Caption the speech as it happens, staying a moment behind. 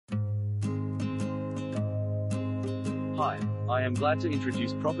Hi, I am glad to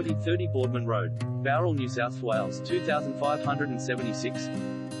introduce property 30 Boardman Road, Bowral, New South Wales 2576.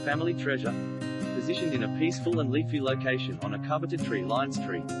 Family treasure. Positioned in a peaceful and leafy location on a coveted tree-lined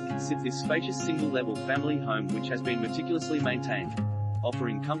street, sits this spacious single-level family home which has been meticulously maintained,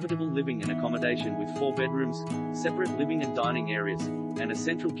 offering comfortable living and accommodation with 4 bedrooms, separate living and dining areas, and a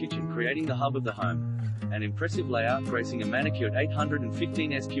central kitchen creating the hub of the home. An impressive layout gracing a manicured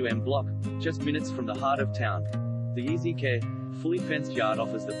 815 SQM block, just minutes from the heart of town. The easy care, fully fenced yard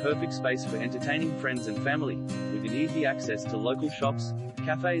offers the perfect space for entertaining friends and family, with an easy access to local shops,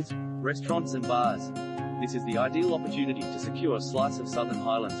 cafes, restaurants and bars. This is the ideal opportunity to secure a slice of Southern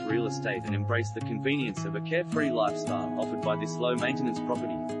Highlands real estate and embrace the convenience of a carefree lifestyle offered by this low-maintenance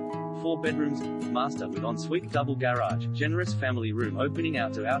property. 4 bedrooms, master with ensuite double garage, generous family room opening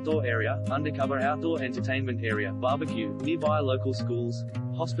out to outdoor area, undercover outdoor entertainment area, barbecue, nearby local schools,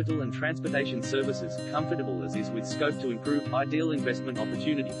 hospital and transportation services, comfortable as is with scope to improve, ideal investment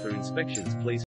opportunity. For inspections please